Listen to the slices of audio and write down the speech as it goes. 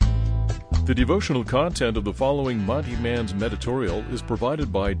The devotional content of the following Monty Man's Meditorial is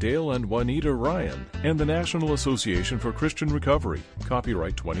provided by Dale and Juanita Ryan and the National Association for Christian Recovery.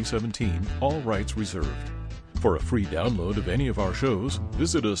 Copyright 2017, all rights reserved. For a free download of any of our shows,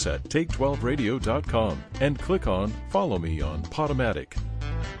 visit us at take12radio.com and click on Follow Me on Podomatic.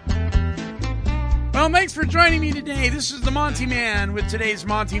 Well, thanks for joining me today. This is the Monty Man with today's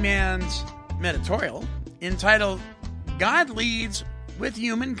Monty Man's Meditorial entitled, God Leads with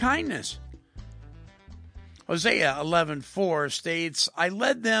Human Kindness. Hosea 11:4 states, I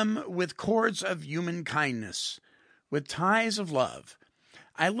led them with cords of human kindness, with ties of love.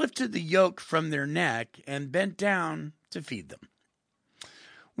 I lifted the yoke from their neck and bent down to feed them.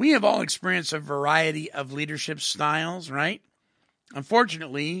 We have all experienced a variety of leadership styles, right?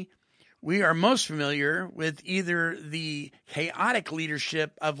 Unfortunately, we are most familiar with either the chaotic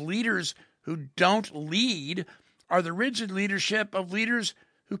leadership of leaders who don't lead or the rigid leadership of leaders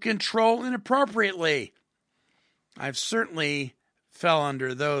who control inappropriately. I've certainly fell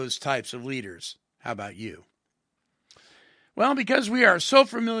under those types of leaders. How about you? Well, because we are so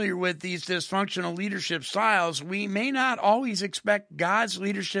familiar with these dysfunctional leadership styles, we may not always expect God's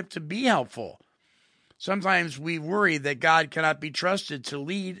leadership to be helpful. Sometimes we worry that God cannot be trusted to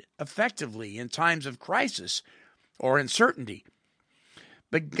lead effectively in times of crisis or uncertainty.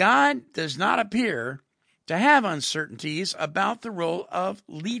 But God does not appear to have uncertainties about the role of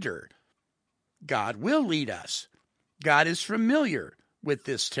leader. God will lead us. God is familiar with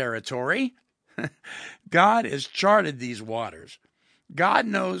this territory. God has charted these waters. God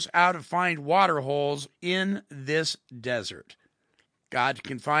knows how to find water holes in this desert. God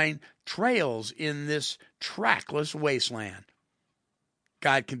can find trails in this trackless wasteland.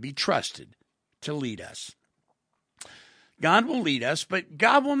 God can be trusted to lead us. God will lead us, but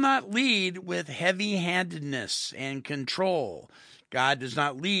God will not lead with heavy-handedness and control. God does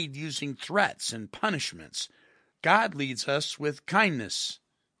not lead using threats and punishments. God leads us with kindness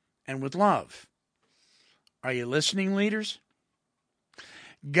and with love. Are you listening, leaders?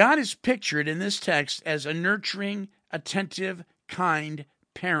 God is pictured in this text as a nurturing, attentive, kind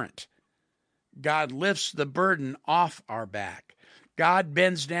parent. God lifts the burden off our back. God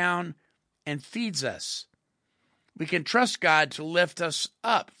bends down and feeds us. We can trust God to lift us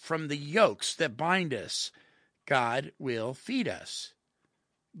up from the yokes that bind us. God will feed us.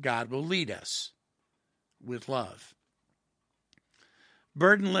 God will lead us with love.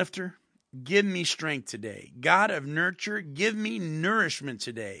 Burden lifter, give me strength today. God of nurture, give me nourishment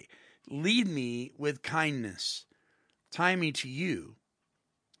today. Lead me with kindness. Tie me to you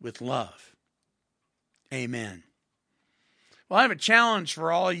with love. Amen. Well, I have a challenge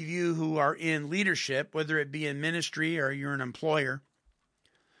for all of you who are in leadership, whether it be in ministry or you're an employer.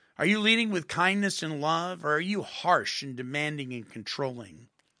 Are you leading with kindness and love, or are you harsh and demanding and controlling?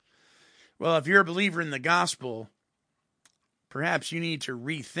 Well, if you're a believer in the gospel, perhaps you need to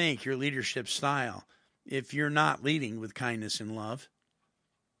rethink your leadership style if you're not leading with kindness and love.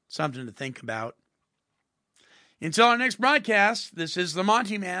 Something to think about. Until our next broadcast, this is the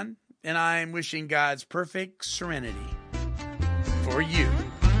Monty Man, and I'm wishing God's perfect serenity for you.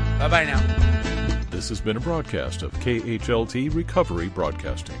 Bye-bye now. This has been a broadcast of KHLT Recovery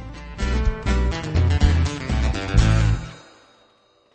Broadcasting.